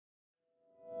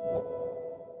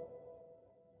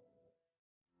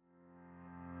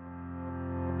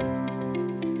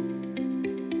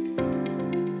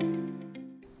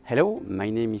Hello, my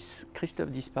name is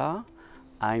Christophe Dispas.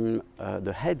 I'm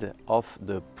the head of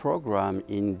the program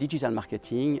in digital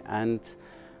marketing and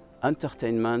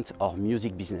entertainment or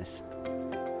music business.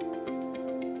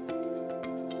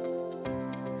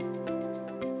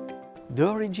 The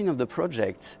origin of the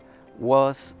project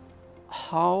was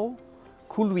how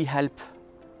could we help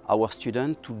our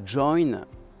students to join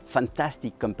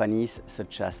fantastic companies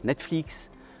such as Netflix,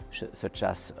 such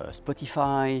as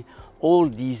Spotify, all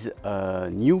these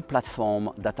new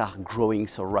platforms that are growing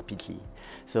so rapidly.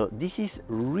 So this is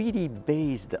really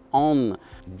based on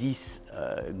this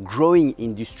growing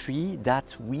industry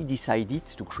that we decided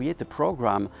to create a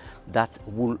program that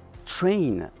will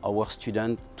train our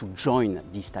students to join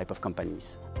these type of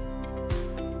companies.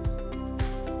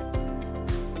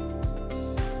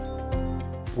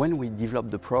 When we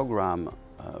developed the program,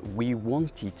 we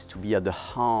wanted to be at the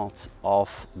heart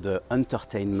of the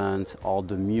entertainment or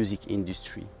the music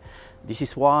industry. This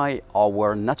is why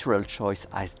our natural choice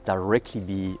has directly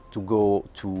been to go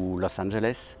to Los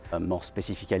Angeles, more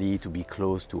specifically to be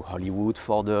close to Hollywood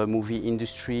for the movie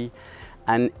industry.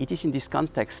 And it is in this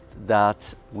context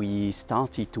that we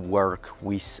started to work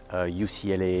with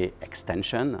UCLA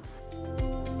Extension.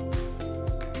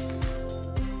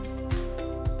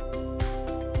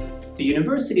 The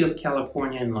University of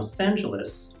California in Los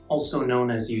Angeles, also known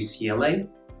as UCLA,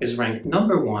 is ranked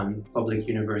 #1 public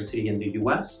university in the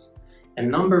US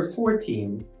and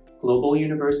 #14 global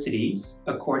universities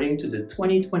according to the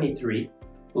 2023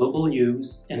 Global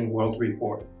News and World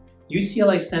Report.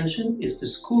 UCLA Extension is the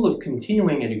School of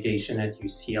Continuing Education at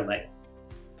UCLA,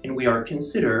 and we are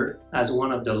considered as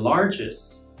one of the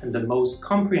largest and the most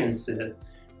comprehensive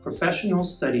professional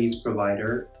studies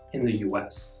provider in the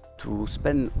US. To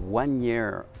spend 1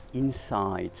 year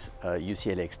inside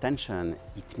UCLA Extension,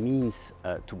 it means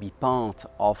to be part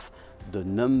of the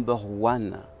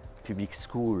 #1 public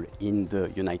school in the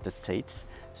United States.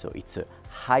 So it's a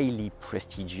highly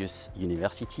prestigious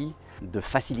university. The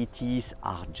facilities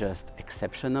are just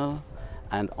exceptional.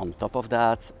 And on top of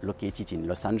that, located in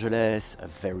Los Angeles, a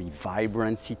very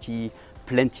vibrant city,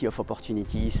 plenty of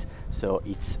opportunities. So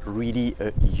it's really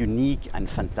a unique and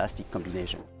fantastic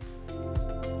combination.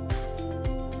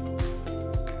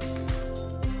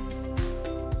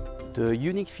 The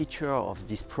unique feature of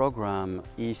this program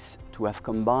is to have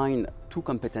combined two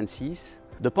competencies.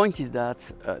 The point is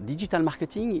that digital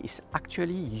marketing is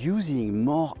actually using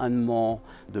more and more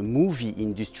the movie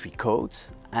industry code,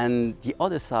 and the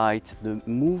other side, the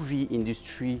movie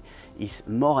industry is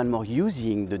more and more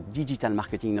using the digital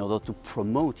marketing in order to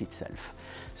promote itself.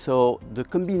 So the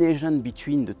combination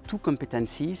between the two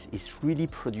competencies is really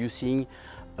producing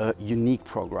a unique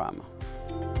program.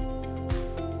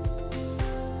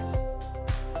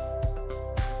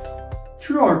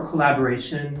 Through our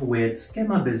collaboration with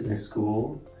SKEMA Business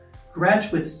School,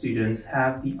 graduate students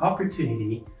have the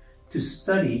opportunity to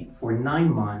study for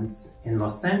 9 months in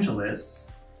Los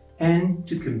Angeles and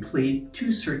to complete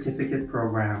 2 certificate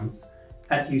programs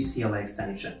at UCLA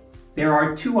Extension. There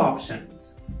are 2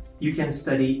 options. You can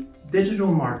study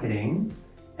digital marketing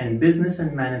and business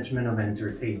and management of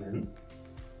entertainment,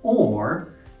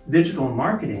 or digital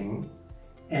marketing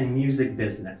and music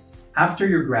business. After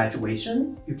your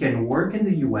graduation, you can work in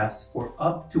the US for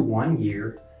up to 1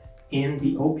 year in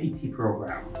the OPT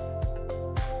program.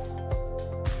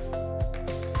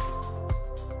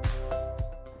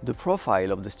 The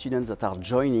profile of the students that are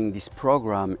joining this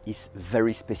program is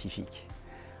very specific.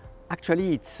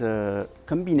 Actually, it's a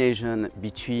combination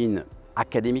between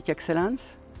academic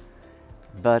excellence,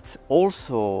 but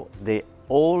also they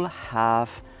all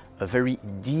have a very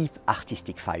deep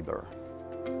artistic fiber.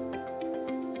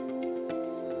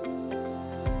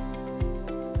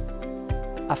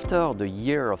 After the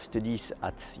year of studies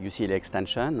at UCLA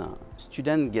Extension,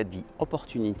 students get the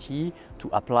opportunity to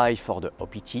apply for the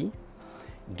OPT.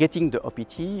 Getting the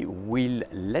OPT will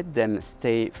let them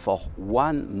stay for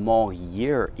 1 more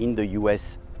year in the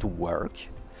US to work.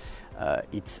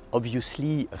 It's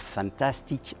obviously a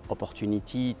fantastic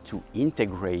opportunity to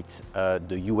integrate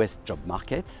the US job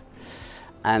market.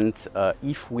 And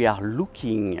if we are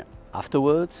looking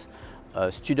afterwards,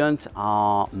 students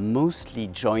are mostly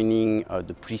joining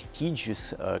the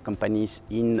prestigious companies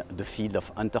in the field of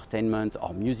entertainment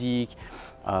or music,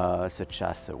 such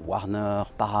as Warner,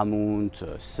 Paramount,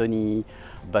 Sony,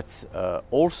 but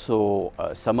also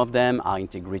some of them are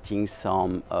integrating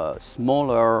some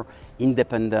smaller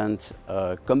independent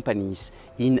companies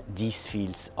in these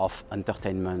fields of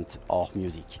entertainment or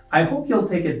music. I hope you'll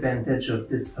take advantage of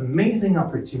this amazing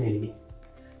opportunity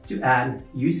to add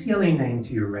UCLA name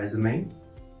to your resume,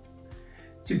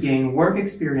 to gain work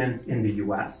experience in the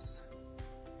US,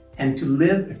 and to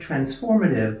live a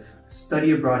transformative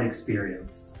study abroad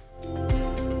experience.